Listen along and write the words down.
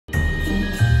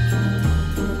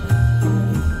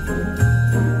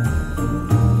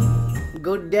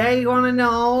good day, one and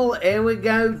all. Here we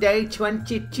go, day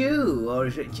 22, or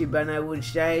as Richie Benno would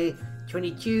say,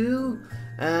 22.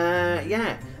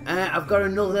 I've got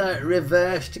another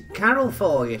reversed carol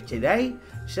for you today.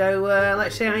 So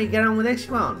let's see how you get on with this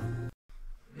one.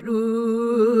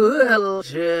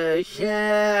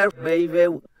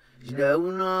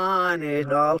 Stone on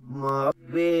it off my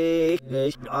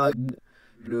biggest dog.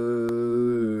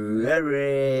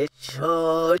 Every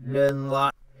sudden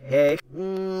lot. So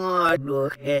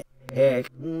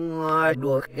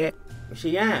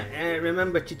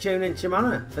remember to tune in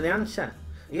tomorrow for the answer.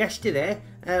 Yesterday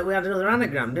we had another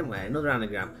anagram, didn't we? Another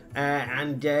anagram,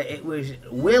 and it was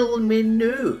will me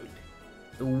nude.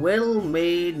 Will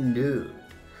me nude.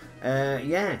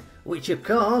 Which of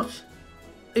course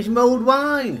is mulled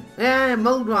wine. Yeah,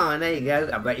 mulled wine. There you go.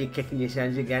 I bet you're kicking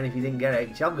yourselves again if you didn't get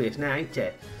it. It's obvious now, ain't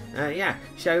it?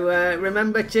 So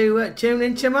remember to tune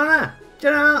in tomorrow.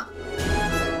 Ta-da!